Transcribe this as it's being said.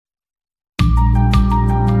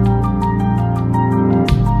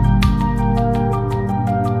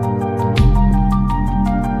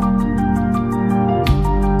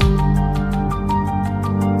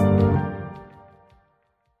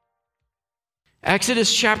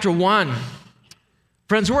Exodus chapter 1.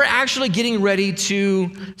 Friends, we're actually getting ready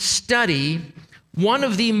to study one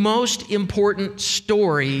of the most important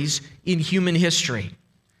stories in human history.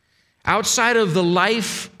 Outside of the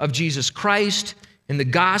life of Jesus Christ in the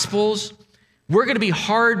Gospels, we're going to be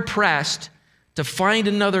hard-pressed to find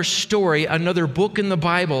another story, another book in the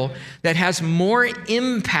Bible that has more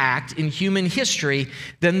impact in human history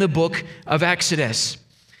than the book of Exodus.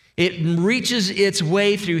 It reaches its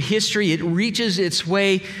way through history. It reaches its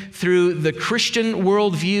way through the Christian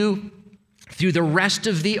worldview, through the rest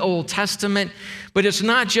of the Old Testament. But it's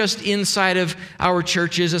not just inside of our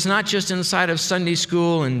churches. It's not just inside of Sunday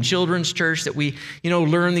school and children's church that we,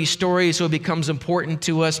 learn these stories so it becomes important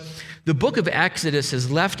to us. The book of Exodus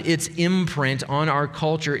has left its imprint on our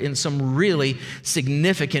culture in some really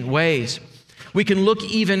significant ways. We can look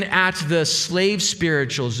even at the slave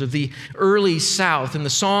spirituals of the early South and the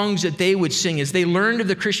songs that they would sing as they learned of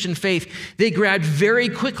the Christian faith. They grabbed very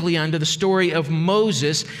quickly onto the story of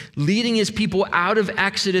Moses leading his people out of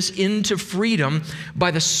Exodus into freedom by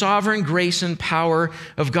the sovereign grace and power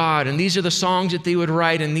of God. And these are the songs that they would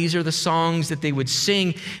write, and these are the songs that they would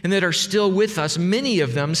sing and that are still with us, many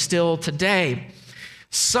of them still today.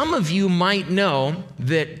 Some of you might know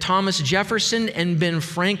that Thomas Jefferson and Ben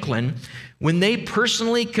Franklin, when they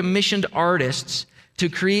personally commissioned artists to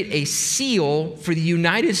create a seal for the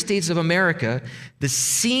United States of America, the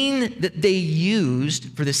scene that they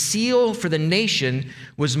used for the seal for the nation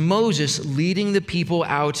was Moses leading the people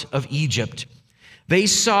out of Egypt. They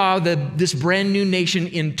saw this brand new nation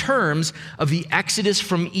in terms of the exodus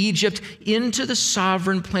from Egypt into the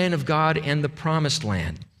sovereign plan of God and the promised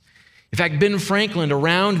land. In fact, Ben Franklin,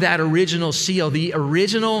 around that original seal, the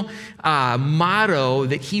original motto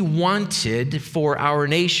that he wanted for our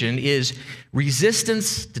nation is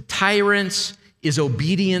resistance to tyrants is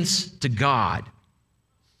obedience to God.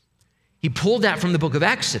 He pulled that from the book of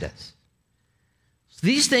Exodus.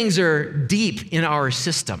 These things are deep in our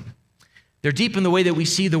system. They're deep in the way that we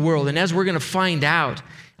see the world. And as we're going to find out,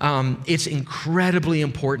 it's incredibly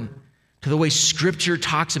important to the way Scripture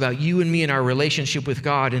talks about you and me and our relationship with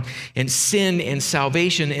God and sin and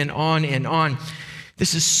salvation and on and on.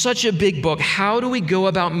 This is such a big book. How do we go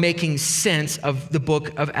about making sense of the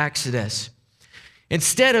book of Exodus?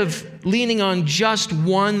 Instead of leaning on just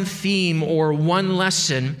one theme or one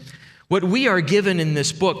lesson, what we are given in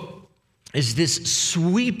this book is this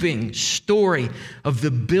sweeping story of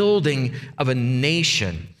the building of a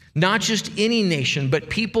nation. Not just any nation, but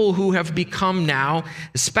people who have become now,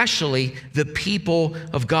 especially the people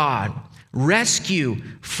of God. Rescue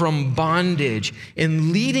from bondage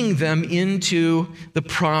and leading them into the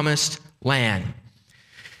promised land.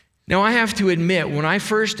 Now, I have to admit, when I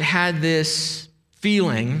first had this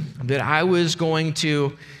feeling that I was going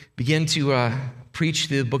to begin to preach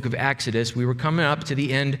the book of Exodus, we were coming up to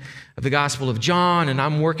the end of the Gospel of John, and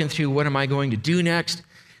I'm working through what am I going to do next.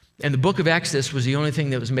 And the book of Exodus was the only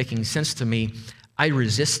thing that was making sense to me. I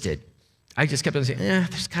resisted. I just kept on saying,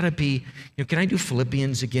 there's got to be, can I do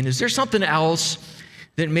Philippians again? Is there something else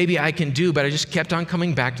that maybe I can do? But I just kept on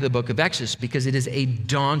coming back to the book of Exodus because it is a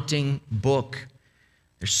daunting book.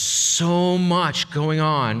 There's so much going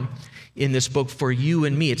on in this book for you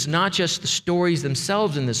and me. It's not just the stories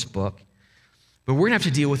themselves in this book, but we're going to have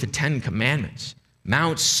to deal with the 10 Commandments,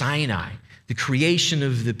 Mount Sinai, the creation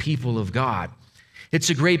of the people of God. It's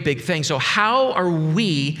a great big thing. So how are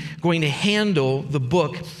we going to handle the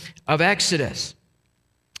book of Exodus?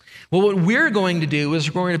 Well, what we're going to do is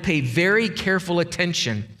we're going to pay very careful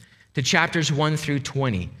attention to chapters 1 through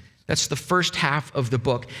 20. That's the first half of the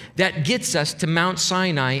book. That gets us to Mount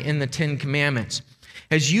Sinai and the 10 Commandments.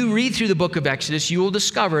 As you read through the book of Exodus, you will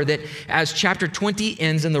discover that as chapter 20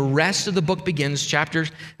 ends and the rest of the book begins, chapter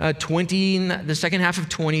 20, the second half of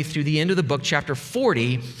 20 through the end of the book, chapter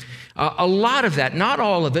 40, a lot of that, not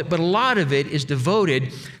all of it, but a lot of it is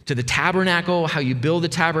devoted to the tabernacle, how you build the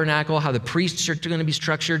tabernacle, how the priests are going to be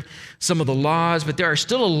structured, some of the laws, but there are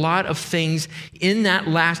still a lot of things in that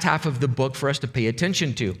last half of the book for us to pay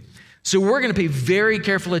attention to. So we're going to pay very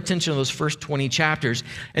careful attention to those first 20 chapters,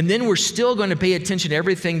 and then we're still going to pay attention to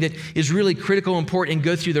everything that is really critical, important, and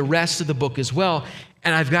go through the rest of the book as well.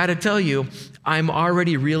 And I've got to tell you, I'm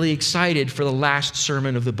already really excited for the last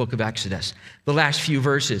sermon of the book of Exodus, the last few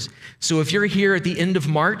verses. So if you're here at the end of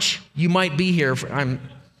March, you might be here.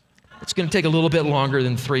 It's going to take a little bit longer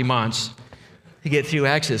than 3 months to get through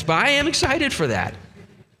Exodus, but I am excited for that.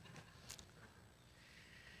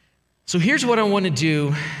 So here's what I want to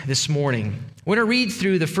do this morning. I want to read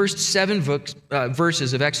through the first 7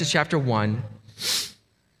 verses of Exodus chapter 1.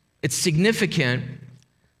 It's significant,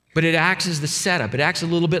 but it acts as the setup. It acts a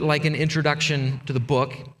little bit like an introduction to the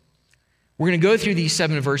book. We're going to go through these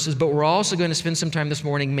 7 verses, but we're also going to spend some time this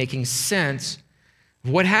morning making sense of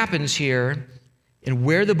what happens here and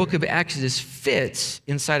where the book of Exodus fits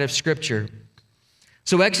inside of Scripture.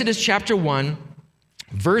 So Exodus chapter 1,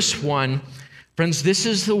 verse 1, friends, this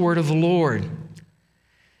is the word of the Lord.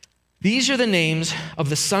 These are the names of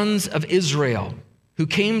the sons of Israel who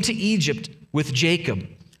came to Egypt with Jacob,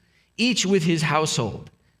 each with his household: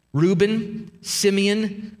 Reuben,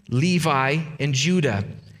 Simeon, Levi, and Judah,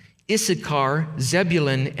 Issachar,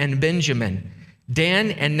 Zebulun, and Benjamin,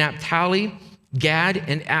 Dan and Naphtali, Gad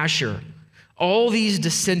and Asher. All these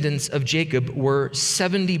descendants of Jacob were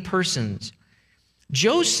 70 persons.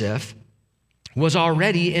 Joseph was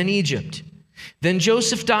already in Egypt. Then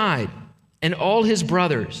Joseph died, and all his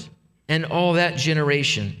brothers, and all that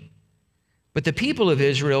generation. But the people of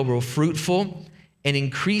Israel were fruitful and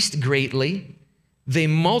increased greatly. They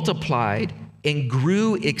multiplied and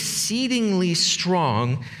grew exceedingly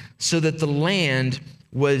strong, so that the land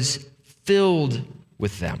was filled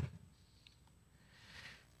with them.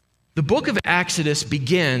 The book of Exodus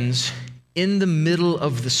begins in the middle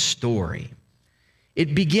of the story.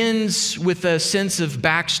 It begins with a sense of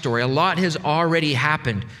backstory. A lot has already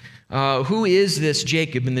happened. Who is this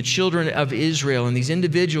Jacob and the children of Israel and these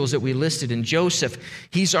individuals that we listed? And Joseph,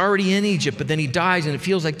 he's already in Egypt, but then he dies, and it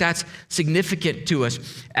feels like that's significant to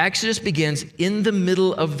us. Exodus begins in the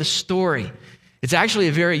middle of the story. It's actually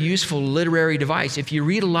a very useful literary device. If you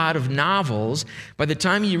read a lot of novels, by the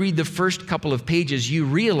time you read the first couple of pages, you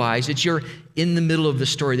realize that you're in the middle of the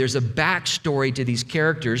story. There's a backstory to these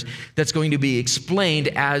characters that's going to be explained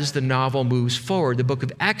as the novel moves forward. The book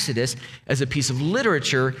of Exodus, as a piece of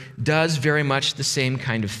literature, does very much the same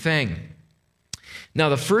kind of thing. Now,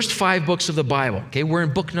 the first 5 books of the Bible, okay, we're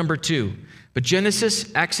in book number 2. But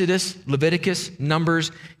Genesis, Exodus, Leviticus,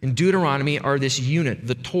 Numbers, and Deuteronomy are this unit,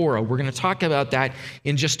 the Torah. We're going to talk about that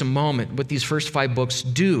in just a moment, what these first 5 books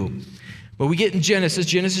do. But we get in Genesis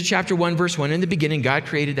chapter 1, verse 1, in the beginning, God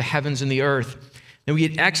created the heavens and the earth. Then we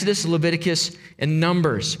get Exodus, Leviticus, and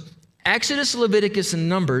Numbers. Exodus, Leviticus, and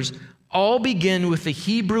Numbers all begin with the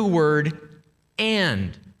Hebrew word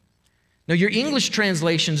 "and." Now, your English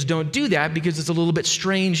translations don't do that because it's a little bit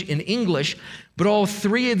strange in English, but all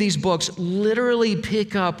 3 of these books literally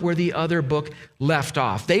pick up where the other book left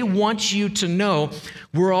off. They want you to know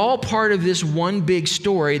we're all part of this one big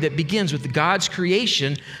story that begins with God's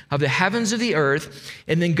creation of the heavens of the earth,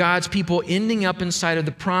 and then God's people ending up inside of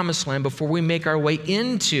the promised land before we make our way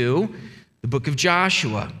into the book of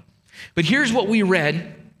Joshua. But here's what we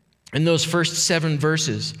read in those first 7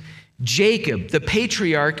 verses. Jacob, the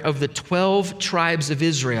patriarch of the 12 tribes of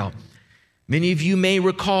Israel. Many of you may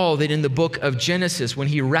recall that in the book of Genesis, when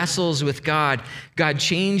he wrestles with God, God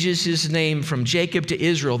changes his name from Jacob to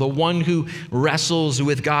Israel. The one who wrestles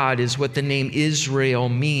with God is what the name Israel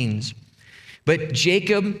means. But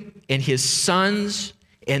Jacob and his sons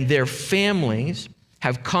and their families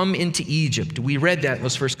have come into Egypt. We read that in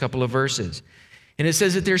those first couple of verses. And it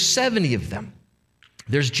says that there's 70 of them.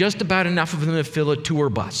 There's just about enough of them to fill a tour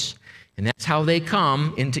bus. And that's how they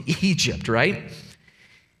come into Egypt, right?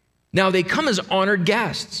 Now, they come as honored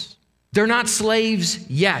guests. They're not slaves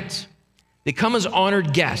yet. They come as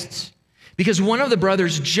honored guests because one of the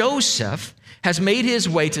brothers, Joseph, has made his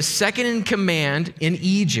way to second in command in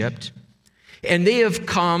Egypt, and they have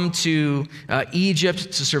come to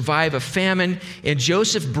Egypt to survive a famine, and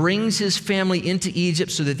Joseph brings his family into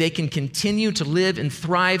Egypt so that they can continue to live and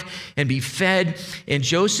thrive and be fed, and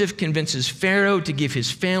Joseph convinces Pharaoh to give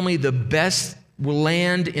his family the best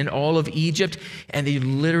land in all of Egypt, and they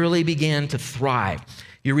literally began to thrive.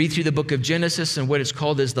 You read through the book of Genesis, and what it's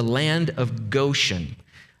called is the land of Goshen.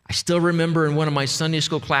 I still remember in one of my Sunday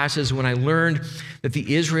school classes when I learned that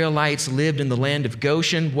the Israelites lived in the land of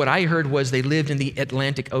Goshen, what I heard was they lived in the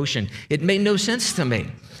Atlantic Ocean. It made no sense to me,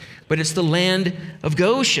 but it's the land of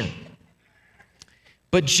Goshen.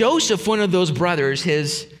 But Joseph, one of those brothers,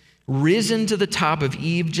 has risen to the top of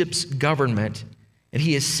Egypt's government, and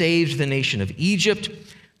he has saved the nation of Egypt,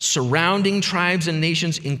 surrounding tribes and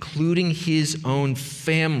nations, including his own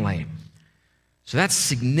family. So that's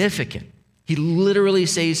significant. He literally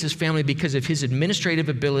saves his family because of his administrative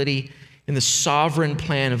ability in the sovereign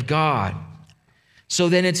plan of God. So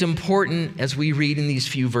then it's important, as we read in these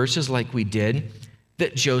few verses like we did,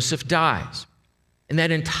 that Joseph dies. And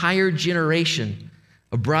that entire generation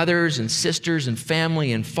of brothers and sisters and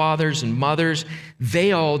family and fathers and mothers,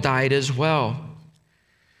 they all died as well.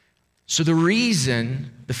 So the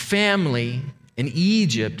reason the family in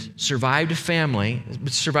Egypt survived famine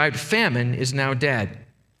is now dead.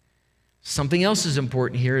 Something else is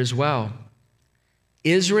important here as well.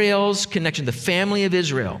 Israel's connection, the family of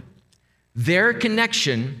Israel, their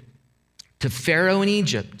connection to Pharaoh in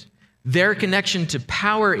Egypt, their connection to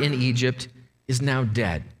power in Egypt is now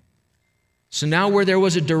dead. So now where there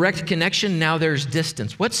was a direct connection, now there's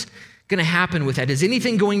distance. What's going to happen with that? Is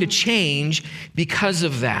anything going to change because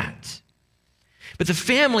of that? But the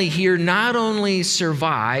family here not only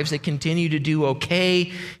survives, they continue to do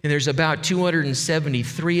okay, and there's about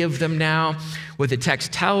 273 of them now. What the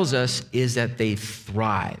text tells us is that they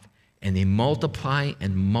thrive, and they multiply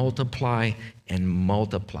and multiply and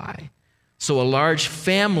multiply. So a large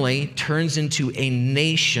family turns into a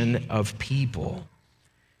nation of people.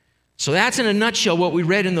 So that's in a nutshell what we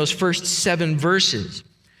read in those first 7 verses.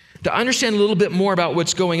 To understand a little bit more about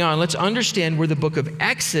what's going on, let's understand where the book of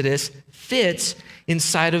Exodus fits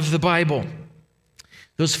inside of the Bible.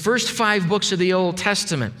 Those first 5 books of the Old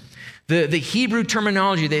Testament, the Hebrew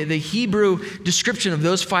terminology, the Hebrew description of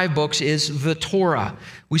those 5 books is the Torah.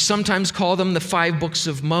 We sometimes call them the 5 books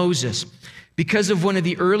of Moses. Because of one of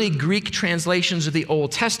the early Greek translations of the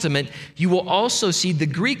Old Testament, you will also see the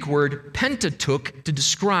Greek word Pentateuch to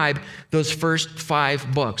describe those first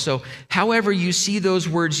 5 books. So however you see those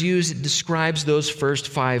words used, it describes those first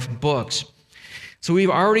 5 books. So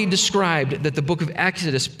we've already described that the book of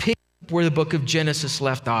Exodus picks up where the book of Genesis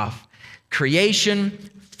left off. Creation,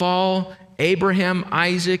 fall, Abraham,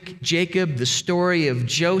 Isaac, Jacob, the story of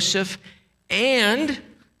Joseph, and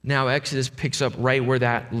now Exodus picks up right where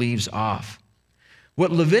that leaves off.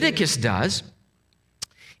 What Leviticus does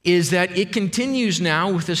is that it continues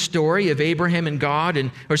now with the story of Abraham and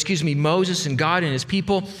God, Moses and God and his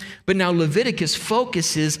people, but now Leviticus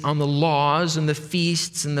focuses on the laws and the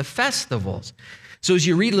feasts and the festivals. So as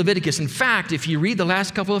you read Leviticus, in fact, if you read the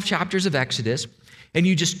last couple of chapters of Exodus, and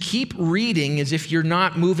you just keep reading as if you're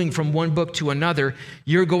not moving from one book to another,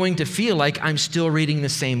 you're going to feel like I'm still reading the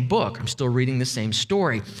same book. I'm still reading the same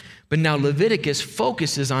story. But now Leviticus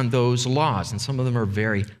focuses on those laws, and some of them are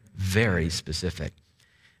very, very specific.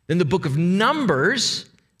 Then the book of Numbers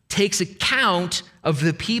takes account of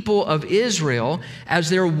the people of Israel as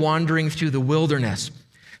they're wandering through the wilderness.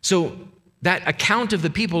 So that account of the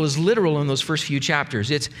people is literal in those first few chapters.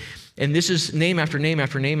 And this is name after name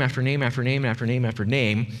after name after name after name after name after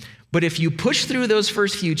name. But if you push through those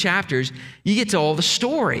first few chapters, you get to all the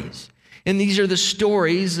stories. And these are the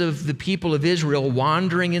stories of the people of Israel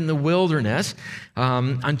wandering in the wilderness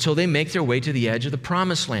until they make their way to the edge of the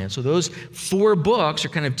promised land. So those 4 books are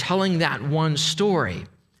kind of telling that one story.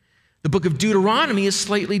 The book of Deuteronomy is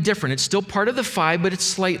slightly different. It's still part of the 5, but it's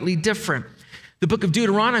slightly different. The book of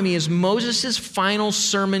Deuteronomy is Moses' final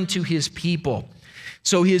sermon to his people.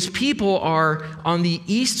 So his people are on the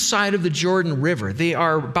east side of the Jordan River. They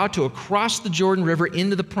are about to cross the Jordan River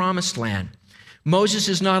into the promised land. Moses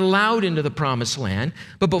is not allowed into the promised land,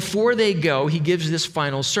 but before they go, he gives this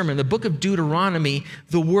final sermon. The book of Deuteronomy,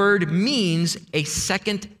 the word means a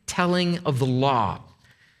second telling of the law.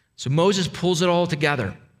 So Moses pulls it all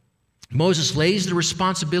together. Moses lays the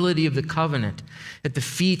responsibility of the covenant at the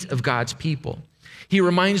feet of God's people. He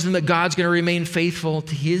reminds them that God's going to remain faithful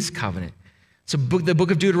to his covenant. So the book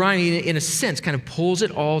of Deuteronomy, in a sense, kind of pulls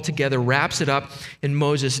it all together, wraps it up, and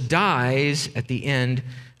Moses dies at the end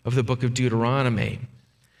of the book of Deuteronomy.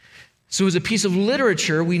 So as a piece of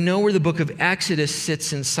literature, we know where the book of Exodus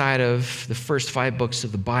sits inside of the first 5 books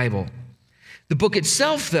of the Bible. The book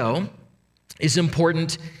itself, though, is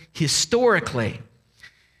important historically.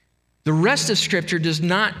 The rest of Scripture does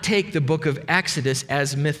not take the book of Exodus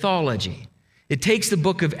as mythology. It takes the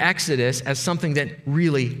book of Exodus as something that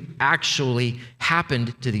really actually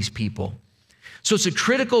happened to these people. So it's a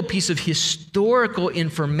critical piece of historical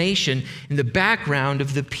information in the background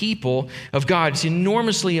of the people of God. It's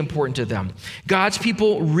enormously important to them. God's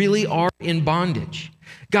people really are in bondage.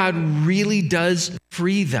 God really does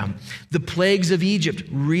free them. The plagues of Egypt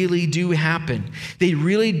really do happen. They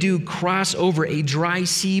really do cross over a dry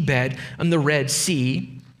seabed on the Red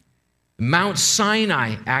Sea. Mount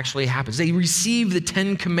Sinai actually happens. They receive the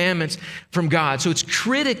 10 Commandments from God. So it's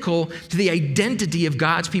critical to the identity of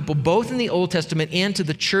God's people, both in the Old Testament and to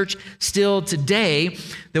the church still today,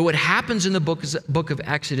 that what happens in the book of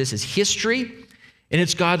Exodus is history, and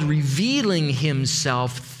it's God revealing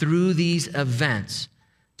himself through these events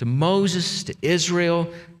to Moses, to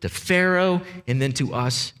Israel, to Pharaoh, and then to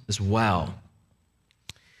us as well.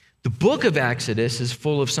 The book of Exodus is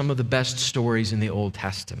full of some of the best stories in the Old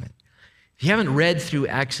Testament. If you haven't read through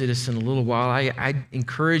Exodus in a little while, I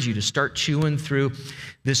encourage you to start chewing through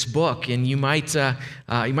this book, and you might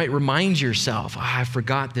remind yourself, I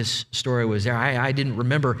forgot this story was there. I didn't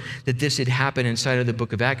remember that this had happened inside of the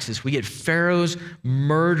book of Exodus. We get Pharaoh's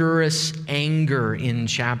murderous anger in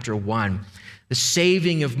chapter 1, the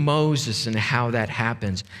saving of Moses and how that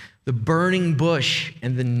happens. the burning bush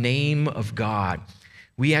and the name of God.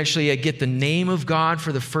 We actually get the name of God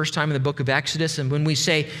for the first time in the book of Exodus. And when we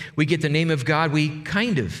say we get the name of God, we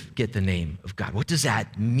kind of get the name of God. What does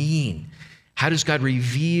that mean? How does God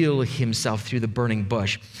reveal himself through the burning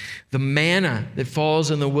bush? The manna that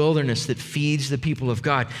falls in the wilderness that feeds the people of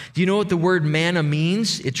God. Do you know what the word manna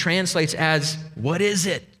means? It translates as, what is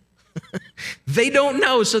it? They don't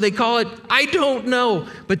know, so they call it, I don't know,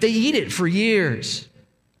 but they eat it for years.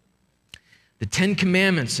 The 10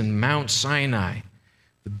 Commandments in Mount Sinai,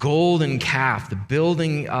 the golden calf, the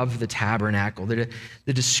building of the tabernacle, the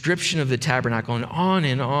description of the tabernacle, and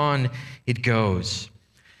on it goes.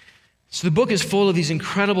 So the book is full of these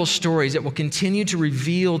incredible stories that will continue to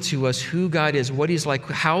reveal to us who God is, what he's like,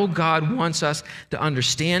 how God wants us to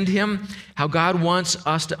understand him, how God wants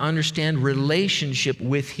us to understand relationship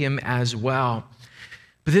with him as well.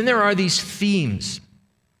 But then there are these themes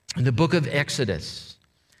in the book of Exodus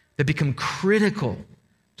that become critical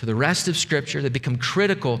to the rest of Scripture, that become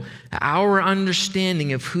critical to our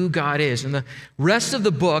understanding of who God is. And the rest of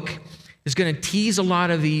the book is going to tease a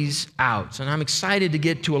lot of these out. And I'm excited to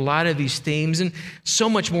get to a lot of these themes and so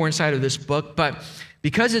much more inside of this book. But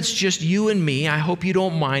because it's just you and me, I hope you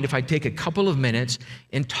don't mind if I take a couple of minutes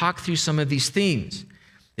and talk through some of these themes.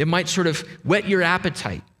 It might sort of whet your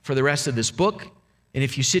appetite for the rest of this book. And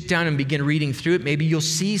if you sit down and begin reading through it, maybe you'll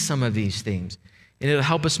see some of these themes. And it'll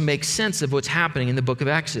help us make sense of what's happening in the book of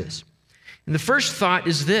Exodus. And the first thought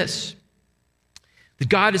is this, that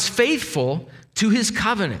God is faithful to his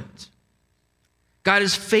covenant. God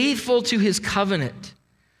is faithful to his covenant.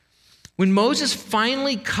 When Moses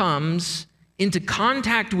finally comes into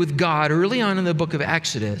contact with God early on in the book of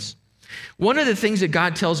Exodus, one of the things that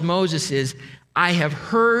God tells Moses is, I have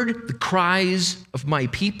heard the cries of my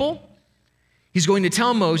people. He's going to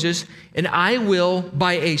tell Moses, and I will,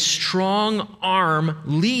 by a strong arm,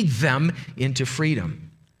 lead them into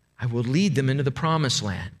freedom. I will lead them into the promised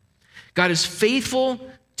land. God is faithful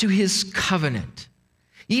to his covenant.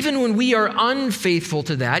 Even when we are unfaithful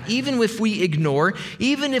to that, even if we ignore,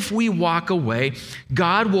 even if we walk away,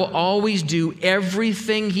 God will always do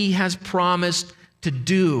everything he has promised to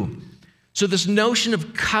do. So this notion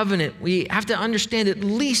of covenant, we have to understand at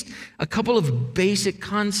least a couple of basic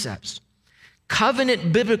concepts.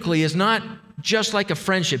 Covenant biblically is not just like a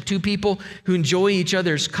friendship, two people who enjoy each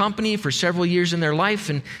other's company for several years in their life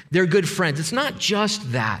and they're good friends. It's not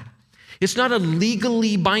just that. It's not a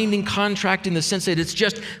legally binding contract in the sense that it's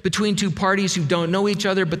just between two parties who don't know each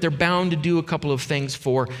other, but they're bound to do a couple of things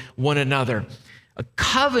for one another. A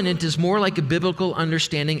covenant is more like a biblical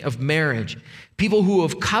understanding of marriage. People who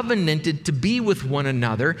have covenanted to be with one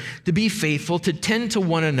another, to be faithful, to tend to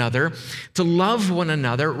one another, to love one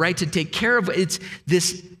another, right? To take care of, it's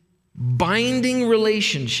this binding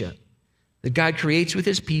relationship that God creates with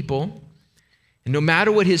his people. And no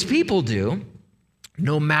matter what his people do,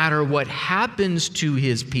 no matter what happens to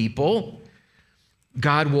his people,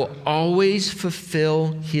 God will always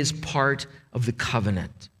fulfill his part of the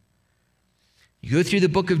covenant. You go through the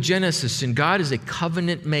book of Genesis, and God is a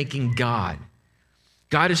covenant-making God.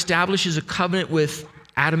 God establishes a covenant with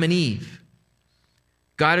Adam and Eve.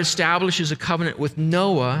 God establishes a covenant with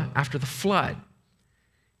Noah after the flood.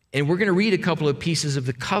 And we're going to read a couple of pieces of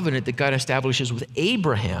the covenant that God establishes with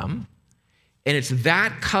Abraham. And it's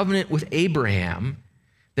that covenant with Abraham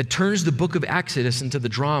that turns the book of Exodus into the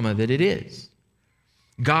drama that it is.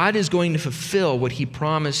 God is going to fulfill what he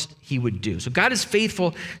promised he would do. So God is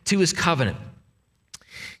faithful to his covenant.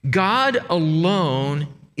 God alone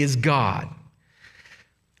is God.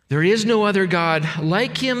 There is no other God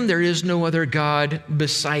like him. There is no other God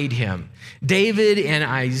beside him. David and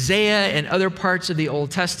Isaiah and other parts of the Old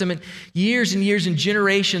Testament, years and years and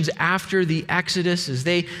generations after the Exodus, as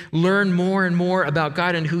they learn more and more about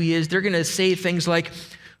God and who he is, they're going to say things like,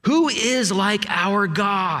 who is like our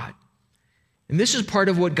God? And this is part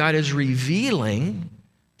of what God is revealing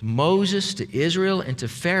to Moses, to Israel, and to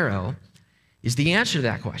Pharaoh, is the answer to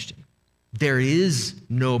that question. There is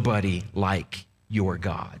nobody like your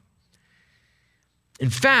God. In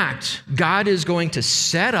fact, God is going to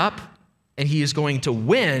set up and he is going to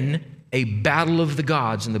win a battle of the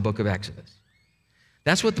gods in the book of Exodus.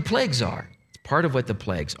 That's what the plagues are. It's part of what the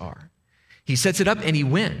plagues are. He sets it up and he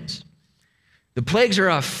wins. The plagues are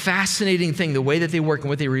a fascinating thing, the way that they work and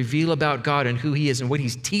what they reveal about God and who he is and what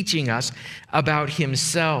he's teaching us about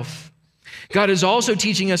himself. God is also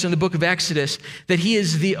teaching us in the book of Exodus that he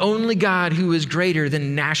is the only God who is greater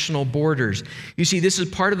than national borders. You see, this is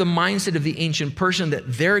part of the mindset of the ancient Persian,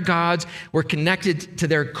 that their gods were connected to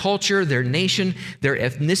their culture, their nation, their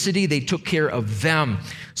ethnicity. They took care of them.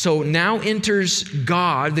 So now enters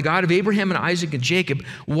God, the God of Abraham and Isaac and Jacob,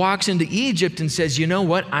 walks into Egypt and says, you know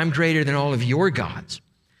what? I'm greater than all of your gods.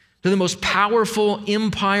 To the most powerful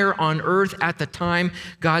empire on earth at the time,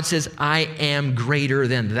 God says, I am greater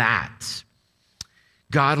than that.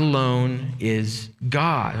 God alone is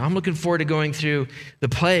God. I'm looking forward to going through the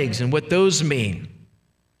plagues and what those mean.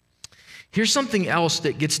 Here's something else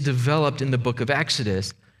that gets developed in the book of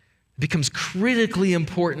Exodus. It becomes critically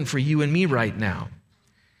important for you and me right now.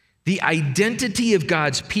 The identity of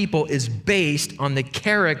God's people is based on the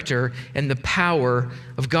character and the power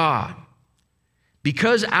of God.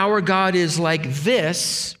 Because our God is like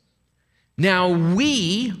this, now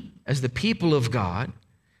we, as the people of God,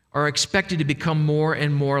 are expected to become more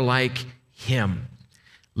and more like him.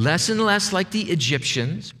 Less and less like the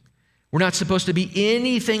Egyptians. We're not supposed to be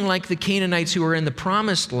anything like the Canaanites who are in the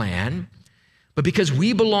promised land, but because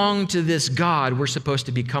we belong to this God, we're supposed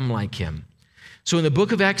to become like him. So in the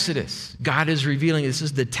book of Exodus, God is revealing, this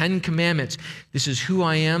is the 10 Commandments. This is who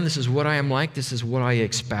I am. This is what I am like. This is what I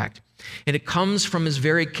expect. And it comes from his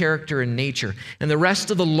very character and nature. And the rest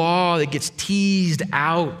of the law that gets teased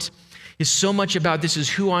out is so much about this is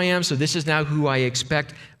who I am, so this is now who I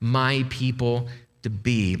expect my people to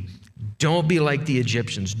be. Don't be like the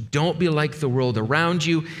Egyptians. Don't be like the world around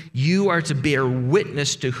you. You are to bear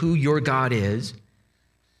witness to who your God is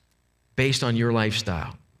based on your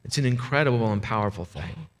lifestyle. It's an incredible and powerful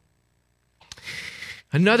thing.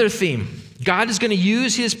 Another theme, God is going to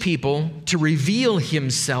use his people to reveal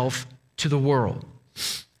himself to the world.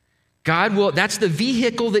 That's the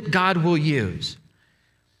vehicle that God will use.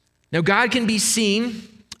 Now, God can be seen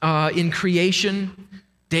in creation.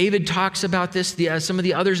 David talks about this. Some of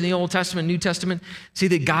the others in the Old Testament, New Testament, see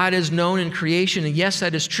that God is known in creation. And yes,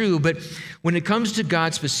 that is true. But when it comes to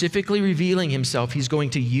God specifically revealing himself, he's going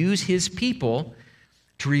to use his people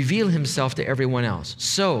to reveal himself to everyone else.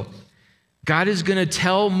 So, God is going to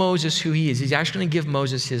tell Moses who he is. He's actually going to give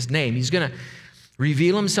Moses his name. He's going to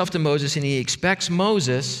reveal himself to Moses, and he expects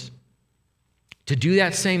Moses to do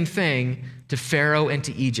that same thing to Pharaoh and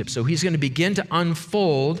to Egypt. So he's going to begin to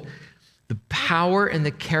unfold the power and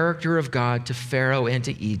the character of God to Pharaoh and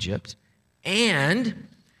to Egypt. And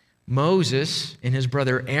Moses and his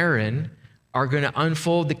brother Aaron are going to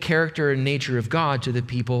unfold the character and nature of God to the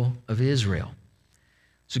people of Israel.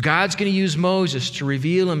 So God's going to use Moses to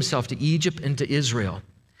reveal himself to Egypt and to Israel.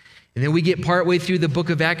 And then we get partway through the book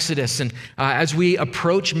of Exodus, and as we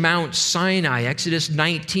approach Mount Sinai, Exodus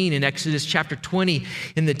 19 and Exodus chapter 20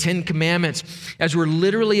 in the 10 Commandments, as we're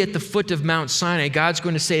literally at the foot of Mount Sinai, God's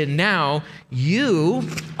going to say, now you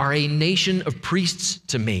are a nation of priests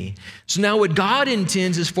to me. So now what God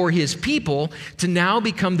intends is for his people to now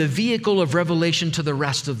become the vehicle of revelation to the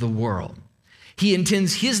rest of the world. He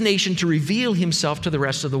intends his nation to reveal himself to the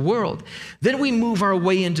rest of the world. Then we move our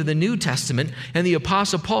way into the New Testament, and the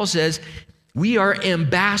Apostle Paul says, we are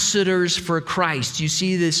ambassadors for Christ. You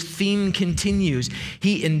see, this theme continues.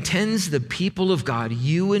 He intends the people of God,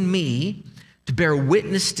 you and me, to bear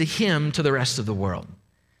witness to him to the rest of the world.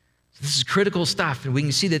 This is critical stuff, and we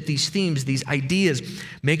can see that these themes, these ideas,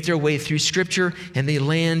 make their way through Scripture, and they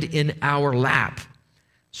land in our lap.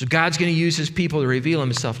 So God's going to use his people to reveal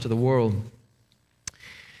himself to the world.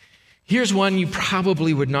 Here's one you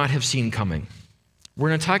probably would not have seen coming. We're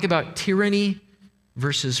going to talk about tyranny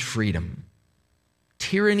versus freedom.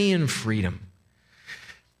 Tyranny and freedom.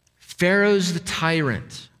 Pharaoh's the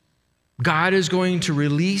tyrant. God is going to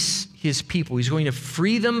release his people. He's going to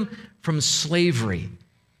free them from slavery.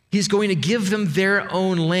 He's going to give them their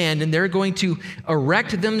own land, and they're going to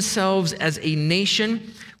erect themselves as a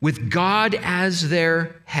nation with God as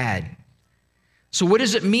their head. So what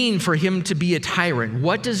does it mean for him to be a tyrant?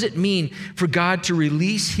 What does it mean for God to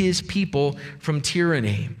release his people from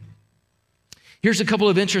tyranny? Here's a couple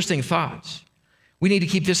of interesting thoughts. We need to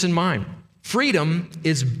keep this in mind. Freedom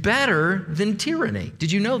is better than tyranny.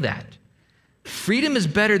 Did you know that? Freedom is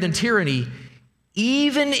better than tyranny,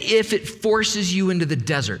 even if it forces you into the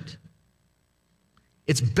desert.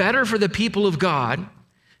 It's better for the people of God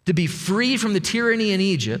to be free from the tyranny in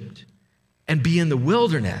Egypt and be in the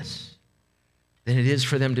wilderness than it is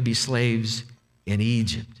for them to be slaves in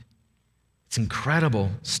Egypt. It's incredible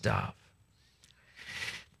stuff.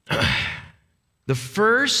 The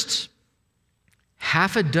first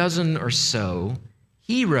half a dozen or so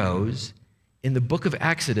heroes in the book of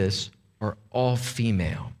Exodus are all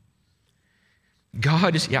female.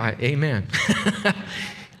 God is, yeah, amen.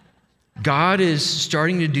 God is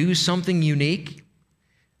starting to do something unique.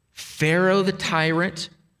 Pharaoh the tyrant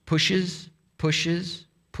pushes.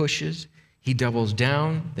 He doubles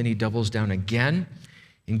down, then he doubles down again.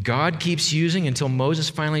 And God keeps using, until Moses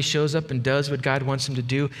finally shows up and does what God wants him to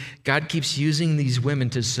do, God keeps using these women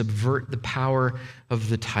to subvert the power of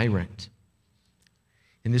the tyrant.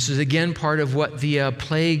 And this is again part of what the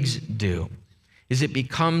plagues do, is it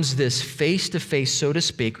becomes this face-to-face, so to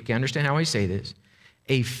speak, okay, understand how I say this,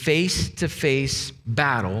 a face-to-face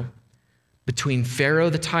battle between Pharaoh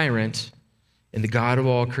the tyrant and the God of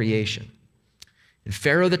all creation. And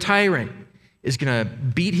Pharaoh the tyrant is going to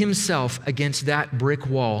beat himself against that brick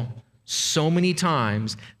wall so many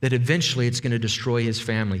times that eventually it's going to destroy his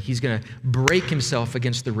family. He's going to break himself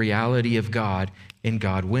against the reality of God, and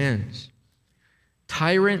God wins.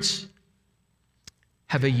 Tyrants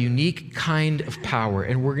have a unique kind of power,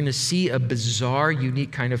 and we're going to see a bizarre,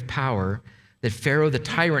 unique kind of power that Pharaoh the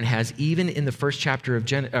tyrant has, even in the first chapter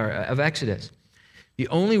of Exodus. The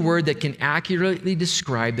only word that can accurately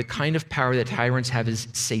describe the kind of power that tyrants have is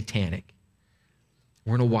satanic.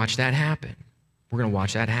 We're going to watch that happen.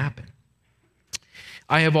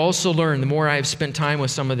 I have also learned, the more I have spent time with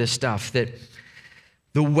some of this stuff, that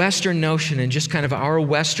the Western notion and just kind of our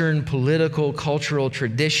Western political, cultural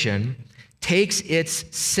tradition takes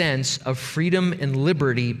its sense of freedom and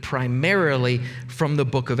liberty primarily from the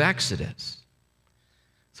book of Exodus.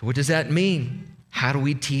 So what does that mean? How do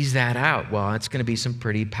we tease that out? Well, it's going to be some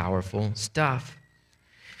pretty powerful stuff.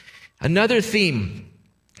 Another theme,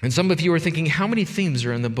 and some of you are thinking, how many themes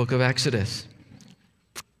are in the book of Exodus?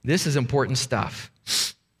 This is important stuff.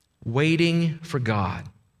 Waiting for God.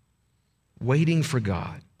 Waiting for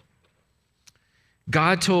God.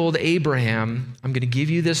 God told Abraham, I'm going to give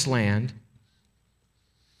you this land,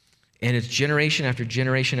 and it's generation after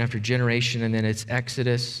generation after generation, and then it's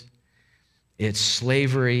Exodus, it's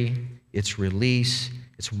slavery, it's release,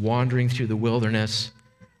 it's wandering through the wilderness,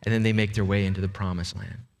 and then they make their way into the promised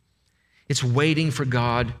land. It's waiting for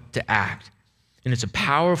God to act. And it's a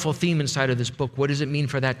powerful theme inside of this book. What does it mean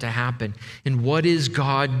for that to happen? And what is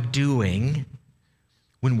God doing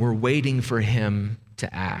when we're waiting for him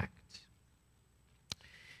to act?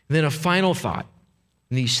 And then a final thought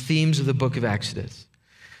in these themes of the book of Exodus.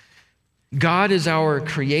 God is our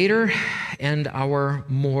creator and our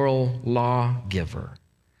moral lawgiver.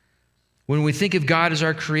 When we think of God as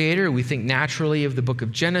our creator, we think naturally of the book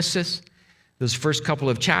of Genesis, those first couple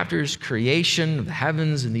of chapters, creation of the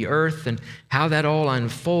heavens and the earth, and how that all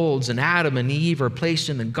unfolds. And Adam and Eve are placed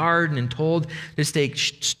in the garden and told to take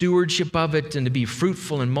stewardship of it and to be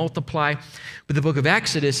fruitful and multiply. But the book of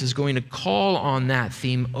Exodus is going to call on that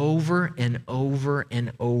theme over and over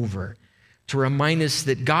and over to remind us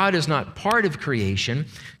that God is not part of creation.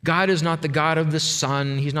 God is not the God of the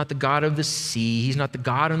sun. He's not the God of the sea. He's not the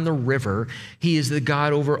God on the river. He is the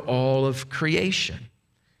God over all of creation.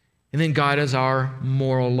 And then God is our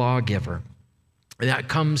moral lawgiver. And that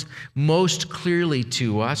comes most clearly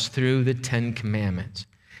to us through the Ten Commandments.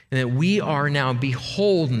 And that we are now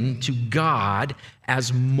beholden to God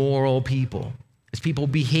as moral people, as people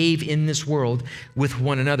behave in this world with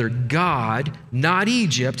one another. God, not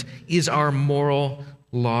Egypt, is our moral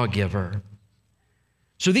lawgiver.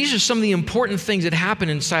 So these are some of the important things that happen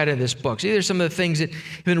inside of this book. These are some of the things that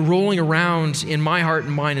have been rolling around in my heart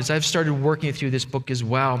and mind as I've started working through this book as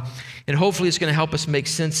well. And hopefully it's going to help us make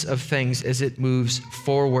sense of things as it moves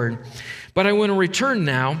forward. But I want to return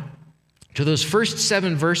now to those first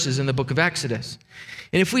 7 verses in the book of Exodus.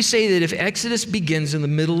 And if we say that if Exodus begins in the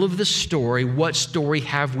middle of the story, what story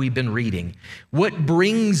have we been reading? What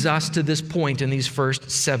brings us to this point in these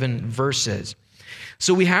first 7 verses?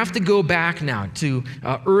 So we have to go back now to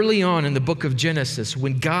early on in the book of Genesis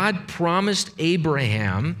when God promised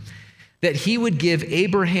Abraham that he would give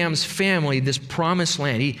Abraham's family this promised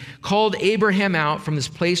land. He called Abraham out from this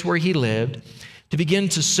place where he lived to begin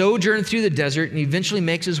to sojourn through the desert, and eventually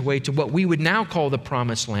makes his way to what we would now call the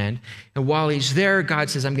promised land. And while he's there, God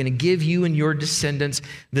says, I'm going to give you and your descendants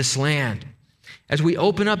this land. As we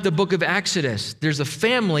open up the book of Exodus, there's a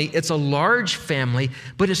family. It's a large family,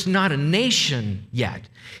 but it's not a nation yet.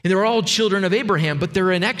 And they're all children of Abraham, but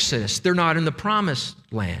they're in Exodus. They're not in the promised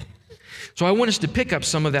land. So I want us to pick up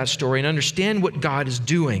some of that story and understand what God is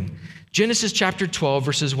doing. Genesis chapter 12,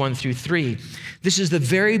 verses 1 through 3. This is the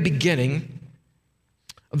very beginning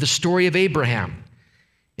of the story of Abraham.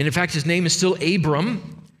 And in fact, his name is still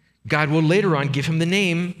Abram. God will later on give him the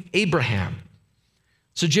name Abraham.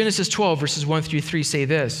 So Genesis 12, verses 1 through 3 say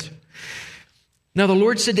this. Now the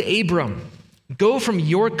Lord said to Abram, go from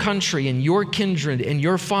your country and your kindred and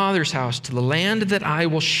your father's house to the land that I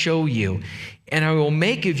will show you, and I will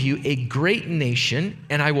make of you a great nation,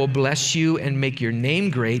 and I will bless you and make your name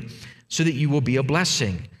great, so that you will be a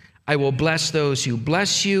blessing. I will bless those who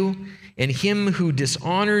bless you, and him who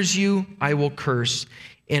dishonors you I will curse,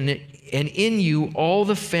 and in you all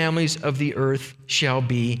the families of the earth shall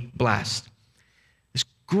be blessed. This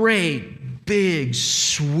great, big,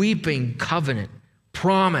 sweeping covenant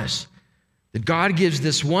promise that God gives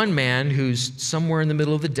this one man who's somewhere in the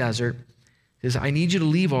middle of the desert. Says, I need you to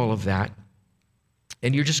leave all of that,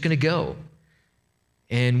 and you're just going to go.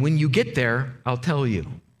 And when you get there, I'll tell you.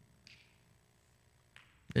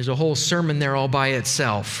 There's a whole sermon there all by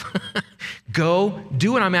itself. Go,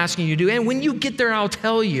 do what I'm asking you to do, and when you get there, I'll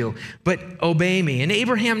tell you, but obey me. And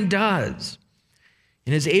Abraham does.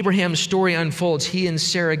 And as Abraham's story unfolds, he and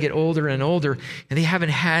Sarah get older and older, and they haven't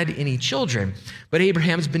had any children. But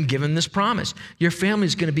Abraham's been given this promise. Your family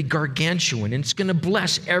is going to be gargantuan, and it's going to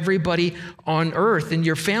bless everybody on earth. And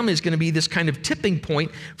your family is going to be this kind of tipping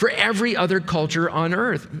point for every other culture on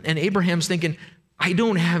earth. And Abraham's thinking, I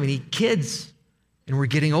don't have any kids, and we're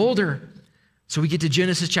getting older. So we get to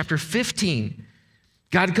Genesis chapter 15.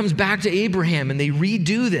 God comes back to Abraham, and they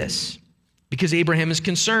redo this because Abraham is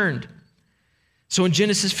concerned. So in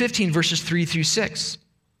Genesis 15, verses 3 through 6,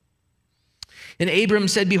 and Abram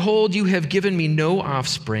said, behold, you have given me no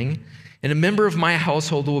offspring, and a member of my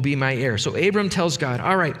household will be my heir. So Abram tells God,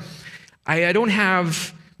 all right, I don't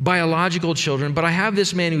have biological children, but I have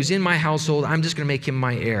this man who's in my household. I'm just going to make him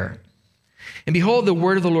my heir. And behold, the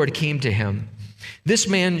word of the Lord came to him. This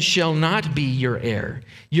man shall not be your heir.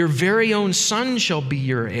 Your very own son shall be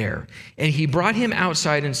your heir. And he brought him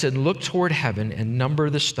outside and said, look toward heaven and number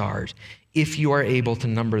the stars, if you are able to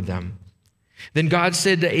number them. Then God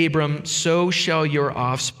said to Abram, so shall your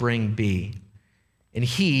offspring be. And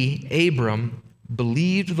he, Abram,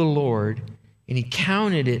 believed the Lord, and he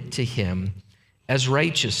counted it to him as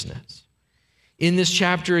righteousness. In this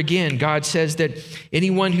chapter again, God says that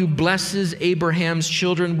anyone who blesses Abraham's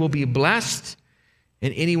children will be blessed,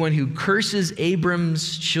 and anyone who curses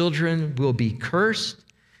Abram's children will be cursed.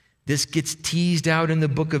 This gets teased out in the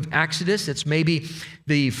book of Exodus. It's maybe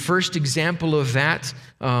the first example of that,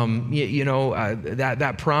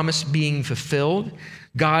 that promise being fulfilled.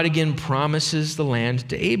 God again promises the land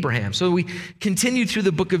to Abraham. So we continue through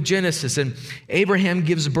the book of Genesis, and Abraham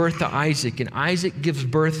gives birth to Isaac, and Isaac gives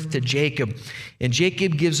birth to Jacob, and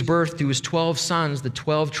Jacob gives birth to his 12 sons, the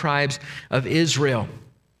 12 tribes of Israel.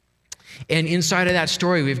 And inside of that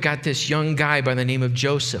story, we've got this young guy by the name of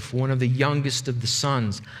Joseph, one of the youngest of the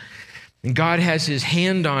sons. And God has his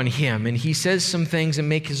hand on him, and he says some things that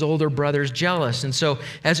make his older brothers jealous. And so,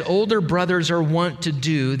 as older brothers are wont to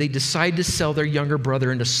do, they decide to sell their younger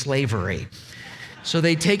brother into slavery. So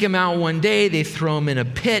they take him out one day, they throw him in a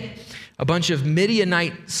pit. A bunch of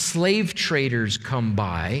Midianite slave traders come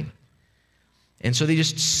by, and so they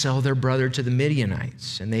just sell their brother to the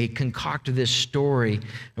Midianites. And they concoct this story,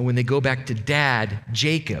 and when they go back to dad,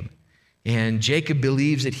 Jacob, and Jacob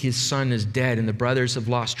believes that his son is dead, and the brothers have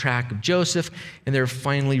lost track of Joseph, and they're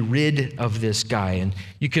finally rid of this guy. And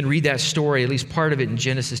you can read that story, at least part of it, in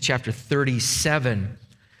Genesis chapter 37.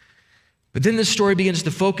 But then the story begins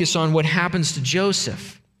to focus on what happens to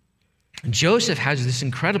Joseph. And Joseph has this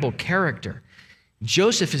incredible character.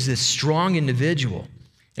 Joseph is this strong individual,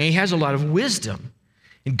 and he has a lot of wisdom.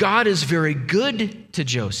 And God is very good to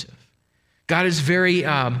Joseph. God is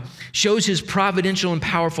shows his providential and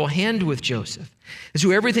powerful hand with Joseph. And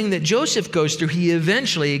so everything that Joseph goes through, he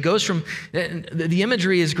eventually goes from, the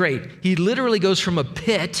imagery is great. He literally goes from a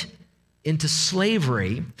pit into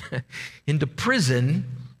slavery, into prison,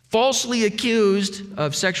 falsely accused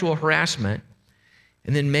of sexual harassment,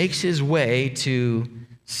 and then makes his way to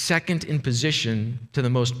second in position to the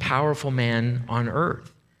most powerful man on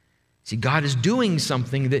earth. See, God is doing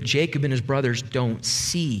something that Jacob and his brothers don't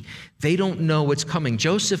see. They don't know what's coming.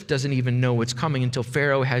 Joseph doesn't even know what's coming until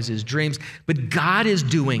Pharaoh has his dreams. But God is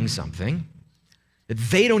doing something that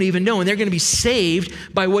they don't even know, and they're going to be saved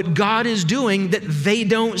by what God is doing that they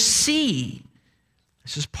don't see.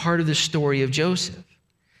 This is part of the story of Joseph.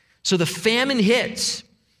 So the famine hits,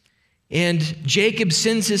 and Jacob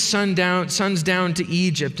sends his sons down to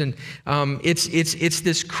Egypt, and it's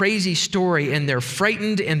this crazy story, and they're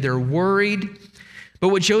frightened and they're worried. But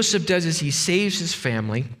what Joseph does is he saves his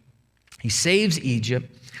family. He saves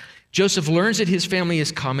Egypt. Joseph learns that his family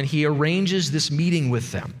has come, and he arranges this meeting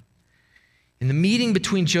with them. And the meeting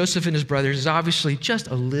between Joseph and his brothers is obviously just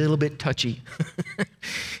a little bit touchy,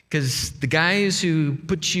 because the guys who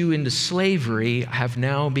put you into slavery have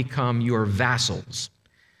now become your vassals.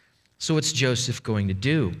 So what's Joseph going to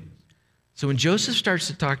do? So when Joseph starts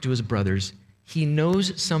to talk to his brothers, he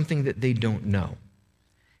knows something that they don't know.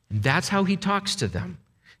 And that's how he talks to them.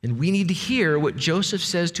 And we need to hear what Joseph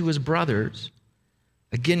says to his brothers,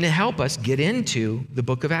 again, to help us get into the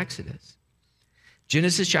book of Exodus.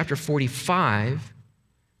 Genesis chapter 45,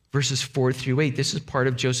 verses 4 through 8. This is part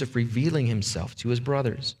of Joseph revealing himself to his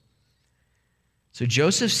brothers. So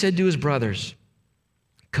Joseph said to his brothers,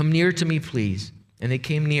 "Come near to me, please." And they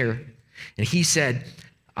came near. And he said,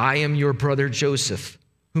 "I am your brother Joseph,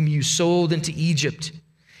 whom you sold into Egypt.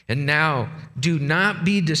 And now do not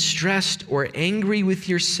be distressed or angry with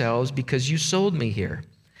yourselves because you sold me here.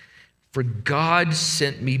 For God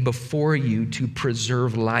sent me before you to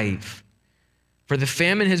preserve life. For the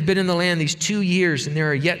famine has been in the land these 2 years, and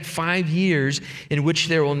there are yet 5 years in which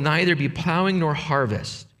there will neither be plowing nor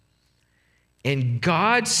harvest. And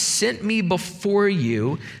God sent me before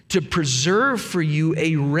you to preserve for you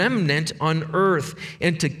a remnant on earth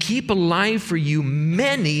and to keep alive for you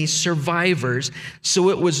many survivors.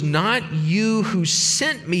 So it was not you who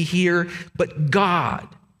sent me here, but God."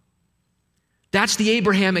 That's the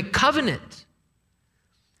Abrahamic covenant.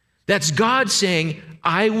 That's God saying,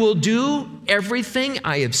 "I will do everything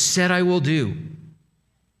I have said I will do."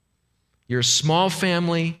 You're a small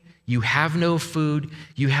family. You have no food.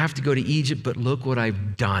 You have to go to Egypt, but look what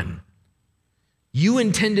I've done. You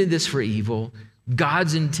intended this for evil.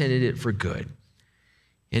 God's intended it for good.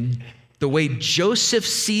 And the way Joseph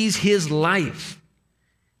sees his life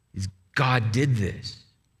is God did this.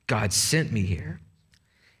 God sent me here.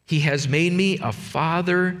 He has made me a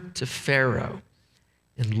father to Pharaoh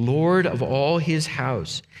and Lord of all his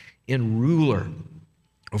house and ruler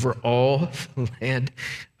over all the land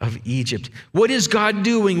of Egypt. What is God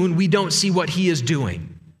doing when we don't see what he is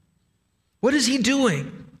doing? What is he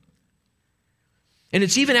doing? And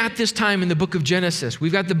it's even at this time in the book of Genesis.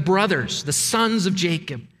 We've got the brothers, the sons of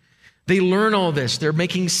Jacob. They learn all this. They're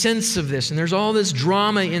making sense of this. And there's all this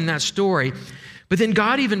drama in that story. But then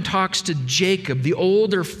God even talks to Jacob, the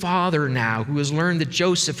older father now, who has learned that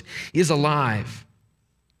Joseph is alive.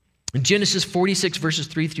 In Genesis 46, verses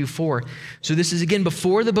 3 through 4. So this is again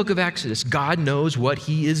before the book of Exodus. God knows what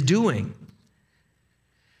he is doing.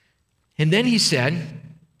 And then he said,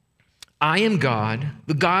 "I am God,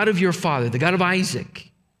 the God of your father, the God of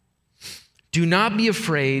Isaac. Do not be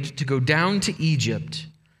afraid to go down to Egypt,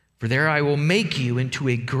 for there I will make you into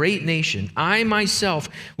a great nation. I myself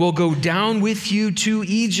will go down with you to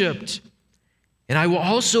Egypt, and I will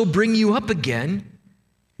also bring you up again.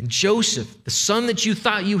 And Joseph, the son that you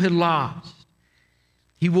thought you had lost,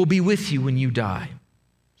 he will be with you when you die.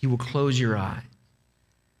 He will close your eyes."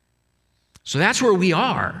 So that's where we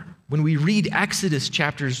are when we read Exodus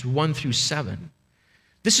chapters 1 through 7.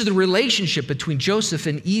 This is the relationship between Joseph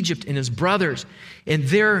and Egypt and his brothers and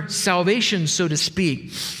their salvation, so to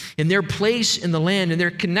speak, and their place in the land and their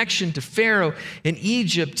connection to Pharaoh and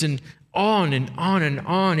Egypt and on and on and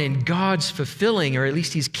on, and God's fulfilling, or at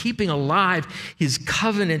least he's keeping alive his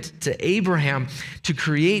covenant to Abraham to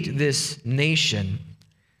create this nation.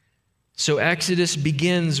 So Exodus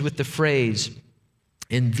begins with the phrase,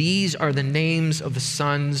 "And these are the names of the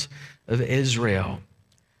sons of Israel."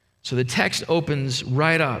 So the text opens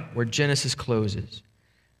right up where Genesis closes.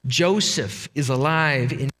 Joseph is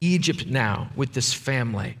alive in Egypt now with this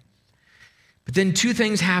family. But then two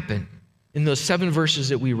things happen in those 7 verses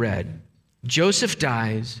that we read. Joseph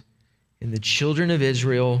dies, and the children of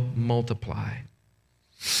Israel multiply.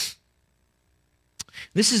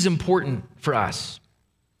 This is important for us.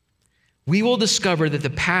 We will discover that the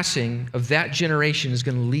passing of that generation is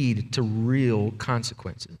going to lead to real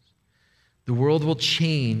consequences. The world will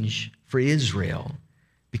change for Israel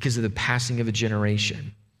because of the passing of a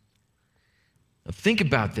generation. Now think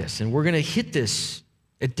about this, and we're going to hit this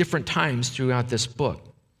at different times throughout this book.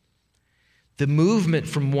 The movement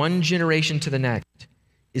from one generation to the next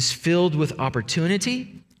is filled with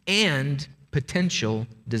opportunity and potential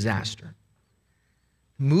disaster.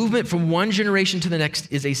 Movement from one generation to the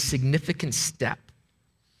next is a significant step.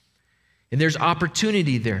 And there's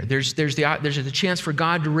opportunity there. There's a chance for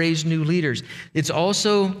God to raise new leaders. It's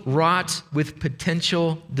also wrought with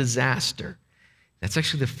potential disaster. That's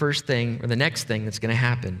actually the first thing, or the next thing that's going to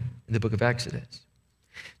happen in the book of Exodus.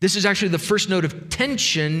 This is actually the first note of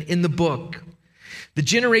tension in the book. The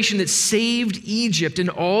generation that saved Egypt and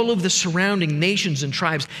all of the surrounding nations and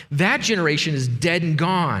tribes, that generation is dead and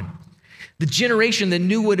gone. The generation that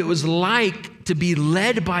knew what it was like to be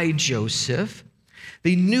led by Joseph,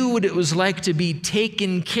 they knew what it was like to be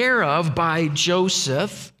taken care of by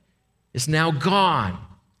Joseph, is now gone.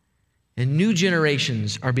 And new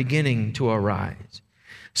generations are beginning to arise.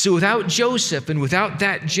 So without Joseph and without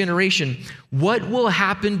that generation, what will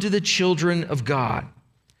happen to the children of God?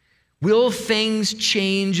 Will things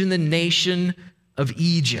change in the nation of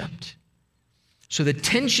Egypt. So the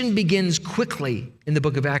tension begins quickly in the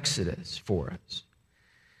book of Exodus for us.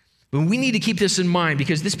 But we need to keep this in mind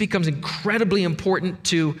because this becomes incredibly important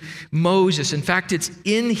to Moses. In fact, it's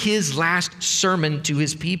in his last sermon to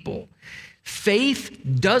his people. Faith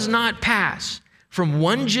does not pass from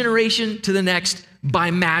one generation to the next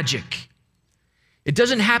by magic. It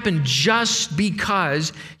doesn't happen just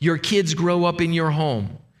because your kids grow up in your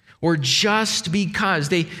home or just because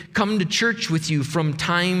they come to church with you from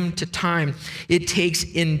time to time. It takes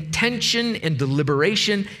intention and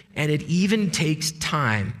deliberation, and it even takes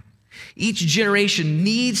time. Each generation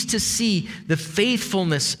needs to see the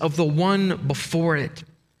faithfulness of the one before it.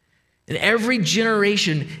 And every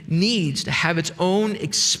generation needs to have its own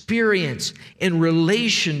experience and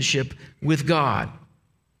relationship with God.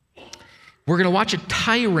 We're going to watch a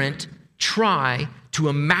tyrant try to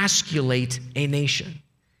emasculate a nation.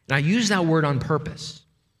 And I use that word on purpose.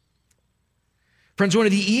 Friends, one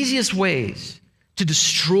of the easiest ways to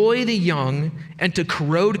destroy the young and to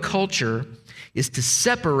corrode culture is to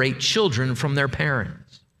separate children from their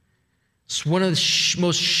parents. It's one of the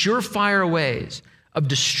most surefire ways of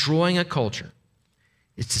destroying a culture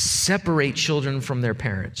is to separate children from their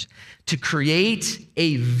parents, to create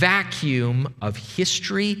a vacuum of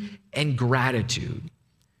history and gratitude.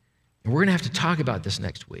 And we're going to have to talk about this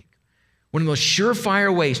next week. One of the most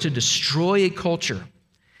surefire ways to destroy a culture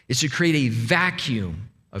is to create a vacuum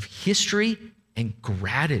of history and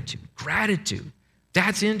gratitude. Gratitude.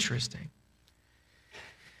 That's interesting.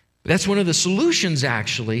 But that's one of the solutions,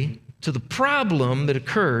 actually, to the problem that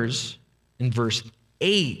occurs in verse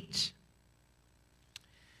 8.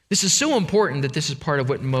 This is so important that this is part of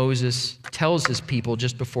what Moses tells his people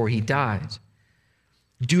just before he dies.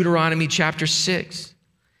 Deuteronomy chapter 6.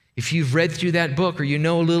 If you've read through that book or you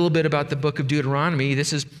know a little bit about the book of Deuteronomy,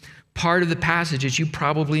 this is part of the passages you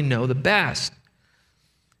probably know the best.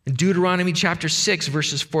 In Deuteronomy chapter 6,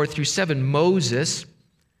 verses 4 through 7, Moses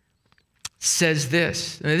says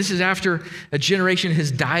this. And this is after a generation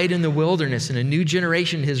has died in the wilderness and a new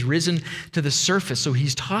generation has risen to the surface. So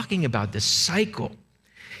he's talking about this cycle.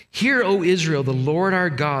 Hear, O Israel, the Lord our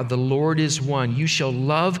God, the Lord is one. You shall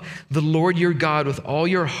love the Lord your God with all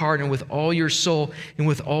your heart and with all your soul and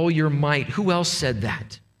with all your might. Who else said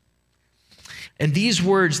that? And these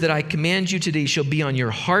words that I command you today shall be on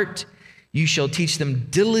your heart. You shall teach them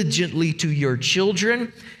diligently to your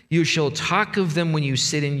children. You shall talk of them when you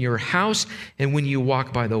sit in your house and when you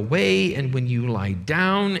walk by the way and when you lie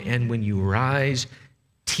down and when you rise.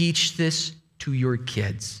 Teach this to your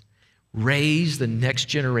kids. Raise the next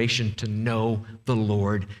generation to know the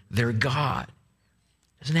Lord, their God.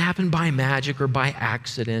 It doesn't happen by magic or by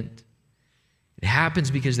accident. It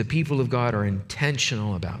happens because the people of God are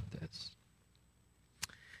intentional about this.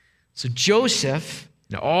 So Joseph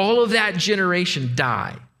and all of that generation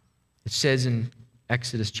die. It says in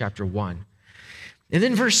Exodus chapter 1. And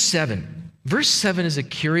then verse 7. Verse 7 is a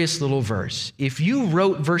curious little verse. If you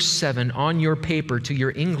wrote verse 7 on your paper to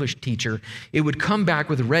your English teacher, it would come back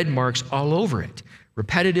with red marks all over it.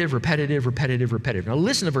 Repetitive, repetitive, repetitive, repetitive. Now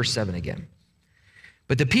listen to verse 7 again.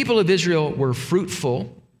 But the people of Israel were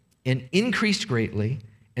fruitful and increased greatly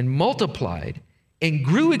and multiplied and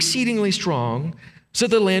grew exceedingly strong, so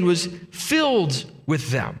the land was filled with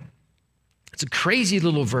them. It's a crazy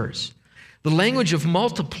little verse. The language of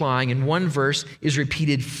multiplying in one verse is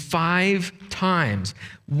repeated 5 times.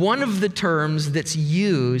 One of the terms that's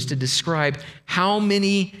used to describe how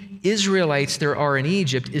many Israelites there are in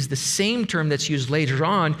Egypt is the same term that's used later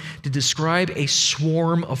on to describe a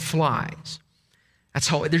swarm of flies. That's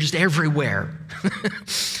how they're just everywhere.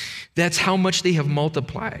 That's how much they have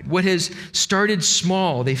multiplied. What has started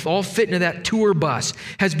small, they all fit into that tour bus,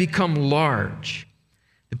 has become large.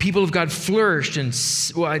 The people of God flourished in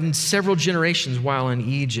several generations while in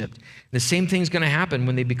Egypt. The same thing's going to happen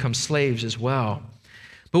when they become slaves as well.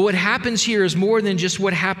 But what happens here is more than just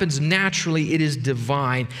what happens naturally. It is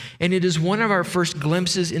divine. And it is one of our first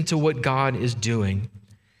glimpses into what God is doing.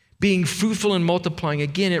 Being fruitful and multiplying,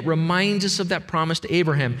 again, it reminds us of that promise to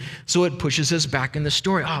Abraham. So it pushes us back in the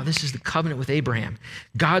story. Oh, this is the covenant with Abraham.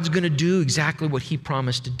 God's going to do exactly what he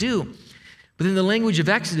promised to do. But then the language of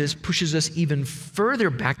Exodus pushes us even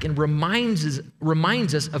further back and reminds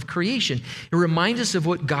us of creation. It reminds us of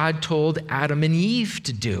what God told Adam and Eve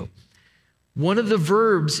to do. One of the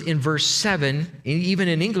verbs in verse 7, even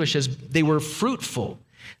in English, is they were fruitful.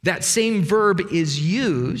 That same verb is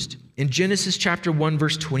used in Genesis chapter 1,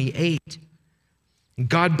 verse 28.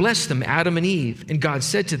 God blessed them, Adam and Eve, and God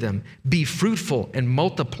said to them, be fruitful and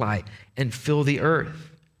multiply and fill the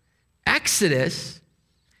earth. Exodus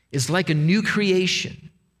is like a new creation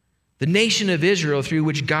the nation of Israel through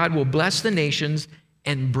which God will bless the nations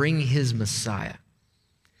and bring his Messiah.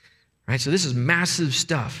 Right? So this is massive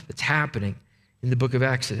stuff that's happening in the book of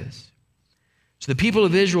Exodus. So the people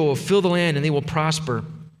of Israel will fill the land and they will prosper.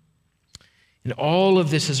 And all of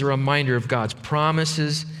this is a reminder of God's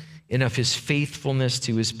promises and of his faithfulness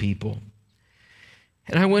to his people.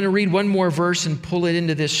 And I want to read one more verse and pull it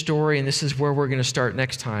into this story, and this is where we're going to start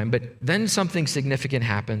next time. But then something significant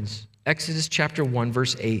happens. Exodus chapter 1,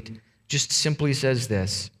 verse 8 just simply says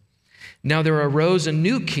this: "Now there arose a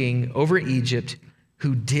new king over Egypt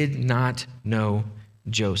who did not know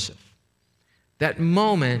Joseph." That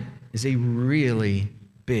moment is a really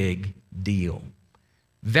big deal.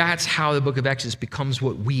 That's how the book of Exodus becomes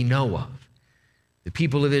what we know of. The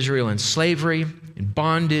people of Israel in slavery, in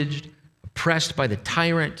bondage, oppressed by the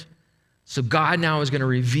tyrant. So God now is going to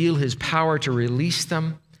reveal his power to release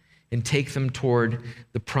them and take them toward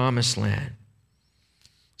the promised land.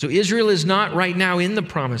 So Israel is not right now in the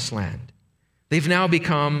promised land. They've now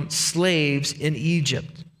become slaves in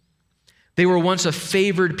Egypt. They were once a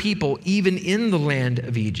favored people, even in the land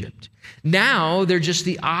of Egypt. Now they're just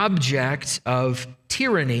the object of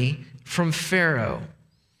tyranny from Pharaoh.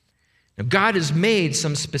 Now, God has made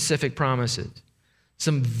some specific promises,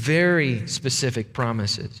 some very specific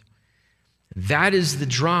promises. That is the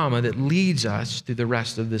drama that leads us through the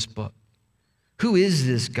rest of this book. Who is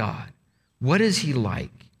this God? What is he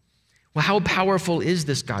like? Well, how powerful is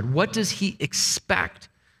this God? What does he expect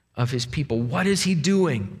of his people? What is he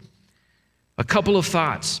doing? A couple of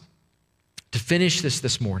thoughts to finish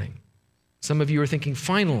this morning. Some of you are thinking,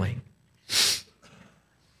 finally.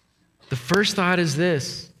 The first thought is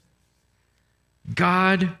this: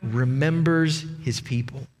 God remembers his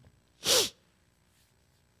people.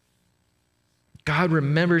 God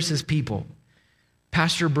remembers his people.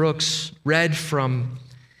 Pastor Brooks read from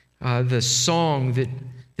the song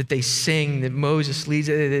that they sing, that Moses leads.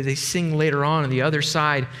 They sing later on the other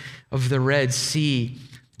side of the Red Sea.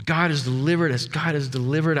 God has delivered us. God has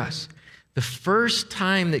delivered us. The first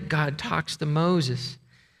time that God talks to Moses,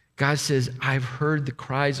 God says, I've heard the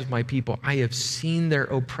cries of my people. I have seen their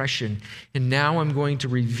oppression. And now I'm going to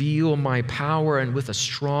reveal my power, and with a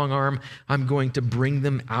strong arm, I'm going to bring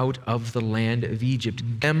them out of the land of Egypt.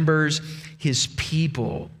 Remembers his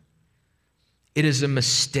people. It is a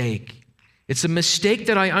mistake. It's a mistake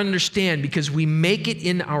that I understand because we make it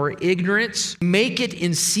in our ignorance, make it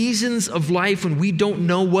in seasons of life when we don't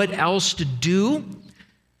know what else to do.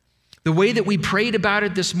 The way that we prayed about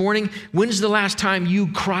it this morning, when's the last time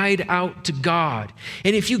you cried out to God?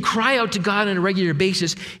 And if you cry out to God on a regular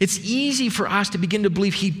basis, it's easy for us to begin to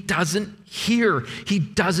believe he doesn't hear, he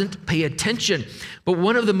doesn't pay attention. But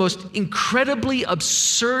one of the most incredibly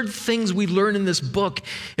absurd things we learn in this book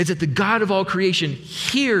is that the God of all creation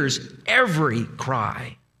hears every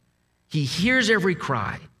cry. He hears every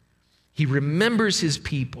cry. He remembers his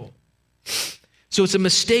people. So it's a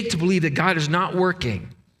mistake to believe that God is not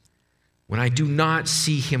working when I do not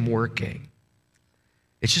see him working.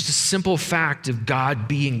 It's just a simple fact of God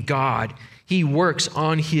being God. He works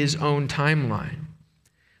on his own timeline.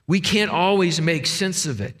 We can't always make sense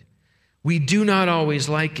of it. We do not always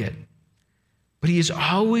like it. But he is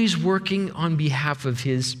always working on behalf of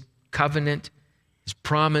his covenant, his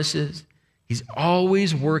promises. He's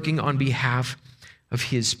always working on behalf of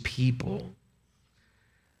his people.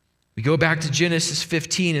 We go back to Genesis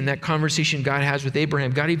 15 and that conversation God has with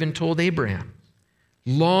Abraham. God even told Abraham,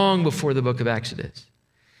 long before the book of Exodus,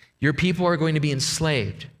 your people are going to be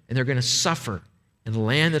enslaved and they're going to suffer in a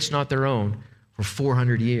land that's not their own for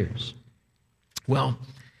 400 years. Well,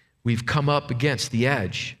 we've come up against the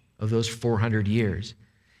edge of those 400 years.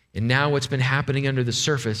 And now what's been happening under the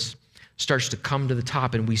surface starts to come to the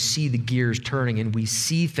top, and we see the gears turning and we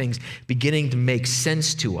see things beginning to make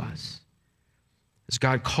sense to us as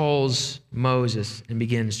God calls Moses and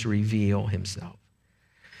begins to reveal himself.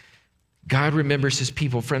 God remembers his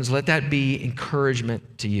people. Friends, let that be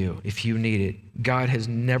encouragement to you if you need it. God has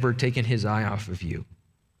never taken his eye off of you,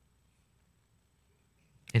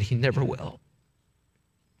 and he never will.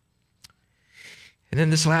 And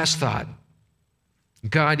then this last thought: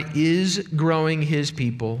 God is growing his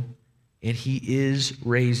people, and he is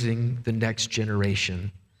raising the next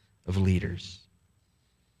generation of leaders.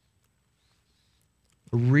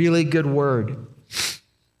 A really good word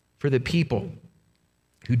for the people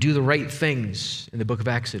who do the right things in the book of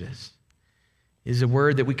Exodus is a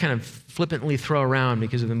word that we kind of flippantly throw around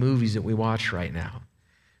because of the movies that we watch right now.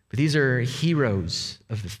 But these are heroes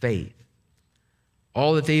of the faith.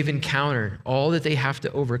 All that they've encountered, all that they have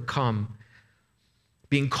to overcome,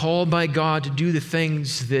 being called by God to do the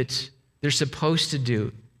things that they're supposed to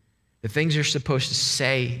do, the things they're supposed to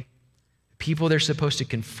say, people they're supposed to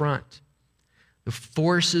confront, the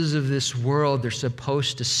forces of this world they're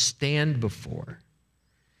supposed to stand before.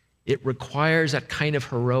 It requires that kind of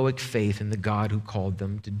heroic faith in the God who called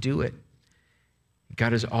them to do it.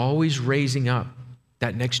 God is always raising up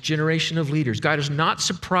that next generation of leaders. God is not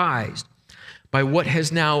surprised by what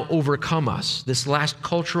has now overcome us, this last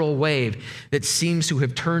cultural wave that seems to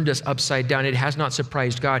have turned us upside down. It has not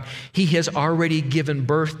surprised God. He has already given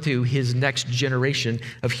birth to his next generation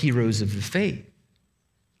of heroes of the faith.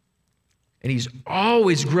 And he's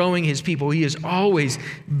always growing his people. He is always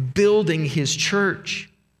building his church.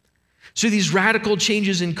 So these radical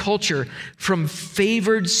changes in culture, from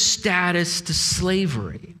favored status to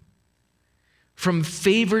slavery, from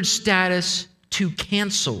favored status to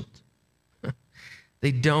canceled,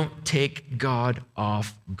 they don't take God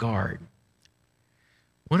off guard.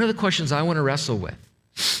 One of the questions I want to wrestle with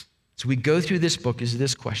as we go through this book is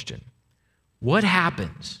this question: what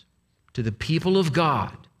happens to the people of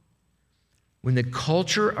God when the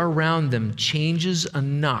culture around them changes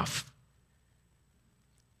enough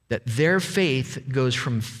that their faith goes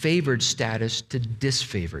from favored status to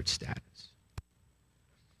disfavored status?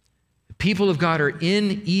 The people of God are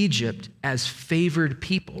in Egypt as favored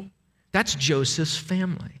people. That's Joseph's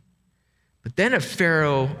family. But then a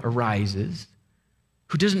Pharaoh arises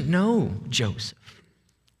who doesn't know Joseph,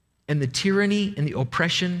 and the tyranny and the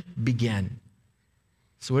oppression begin.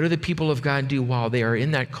 So what do the people of God do while they are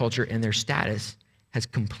in that culture and their status has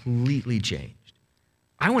completely changed?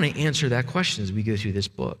 I want to answer that question as we go through this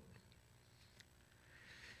book.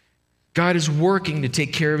 God is working to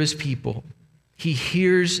take care of his people. He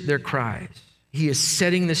hears their cries. He is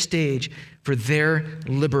setting the stage for their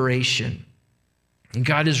liberation. And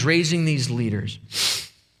God is raising these leaders.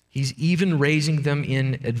 He's even raising them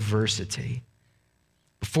in adversity.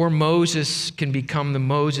 Before Moses can become the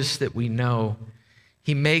Moses that we know,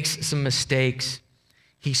 he makes some mistakes.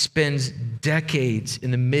 He spends decades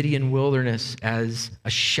in the Midian wilderness as a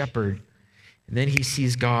shepherd. And then he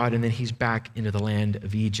sees God, and then he's back into the land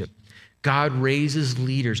of Egypt. God raises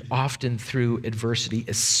leaders often through adversity,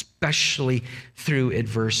 especially through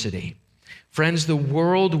adversity. Friends, the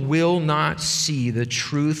world will not see the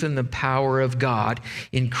truth and the power of God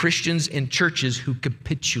in Christians and churches who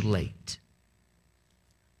capitulate.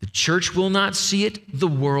 The church will not see it. The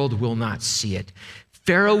world will not see it.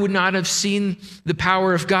 Pharaoh would not have seen the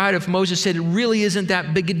power of God if Moses said it really isn't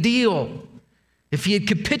that big a deal. If he had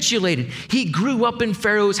capitulated, he grew up in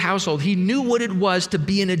Pharaoh's household. He knew what it was to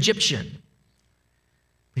be an Egyptian.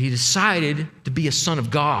 But he decided to be a son of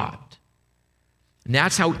God. And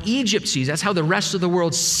that's how Egypt sees, that's how the rest of the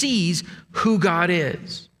world sees who God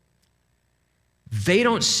is. They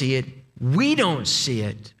don't see it. We don't see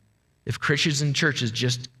it if Christians and churches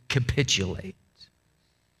just capitulate.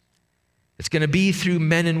 It's going to be through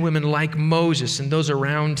men and women like Moses and those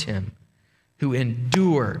around him who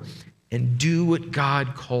endure and do what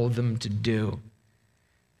God called them to do.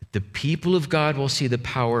 The people of God will see the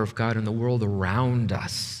power of God, and the world around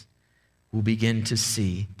us will begin to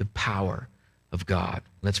see the power of God.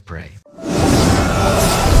 Let's pray.